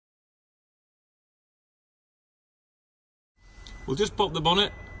We'll just pop the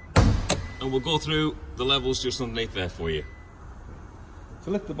bonnet and we'll go through the levels just underneath there for you. To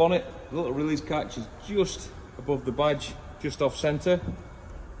lift the bonnet, the little release catch is just above the badge, just off centre.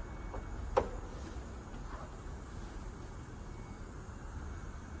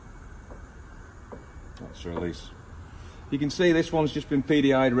 That's the release. You can see this one's just been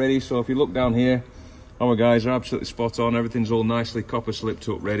PDI'd ready, so if you look down here, our guys are absolutely spot on. Everything's all nicely copper slipped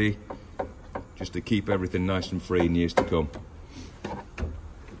up ready, just to keep everything nice and free in years to come.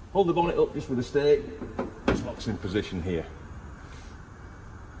 Hold the bonnet up just with a stake, just locks in position here.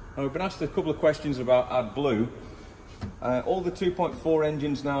 Now, we've been asked a couple of questions about AdBlue. All the 2.4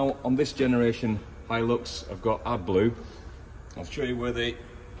 engines now on this generation Hilux have got AdBlue. I'll show you where the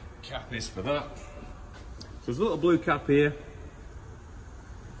cap is for that. So there's a little blue cap here.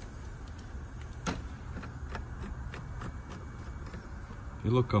 If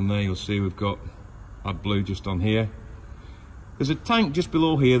you look on there, you'll see we've got AdBlue just on here. There's a tank just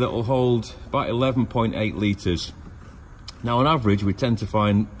below here that will hold about 11.8 litres. Now on average we tend to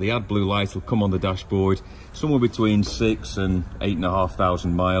find the AdBlue light will come on the dashboard somewhere between 6,000 and 8,500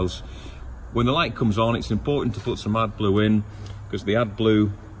 miles. When the light comes on, it's important to put some AdBlue in, because the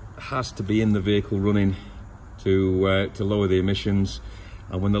AdBlue has to be in the vehicle running to lower the emissions.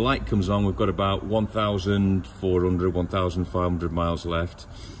 And when the light comes on, we've got about 1,400, 1,500 miles left.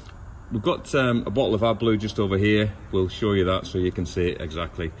 We've got a bottle of AdBlue just over here. We'll show you that so you can see it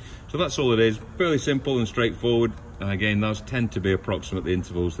exactly. So that's all it is, fairly simple and straightforward. And again, those tend to be approximate the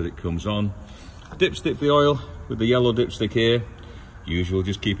intervals that it comes on. Dipstick for the oil with the yellow dipstick here. Usual,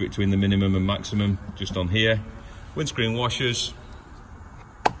 just keep it between the minimum and maximum just on here. Windscreen washers,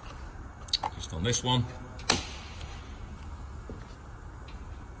 just on this one.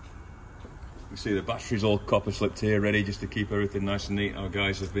 You see the battery's all copper slipped here, ready just to keep everything nice and neat. Our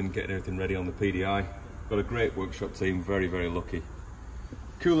guys have been getting everything ready on the PDI. Got a great workshop team, very, very lucky.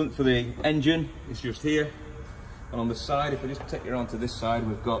 Coolant for the engine is just here. And on the side, if I just take you around to this side,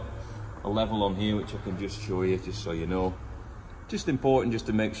 we've got a level on here which I can just show you, just so you know. Just important just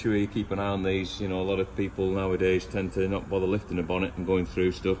to make sure you keep an eye on these. You know, a lot of people nowadays tend to not bother lifting a bonnet and going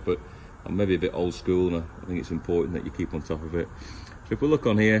through stuff, but I'm maybe a bit old school, and I think it's important that you keep on top of it. So if we look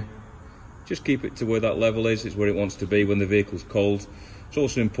on here, just keep it to where that level is. It's where it wants to be when the vehicle's cold. It's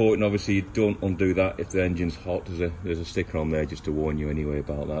also important, obviously, you don't undo that if the engine's hot. There's a sticker on there just to warn you anyway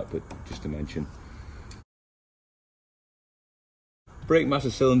about that, but just to mention. Brake master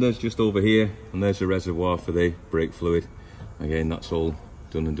cylinders just over here, and there's the reservoir for the brake fluid. Again, that's all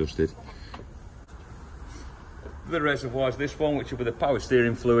done and dusted. The reservoir is this one, which will be the power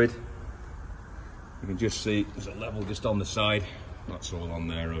steering fluid. You can just see there's a level just on the side. That's all on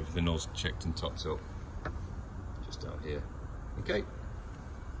there, everything all's checked and topped up. Just out here. Okay.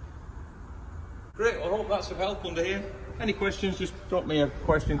 Great, well, I hope that's of help under here. Any questions, just drop me a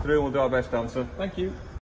question through and we'll do our best to answer. Thank you.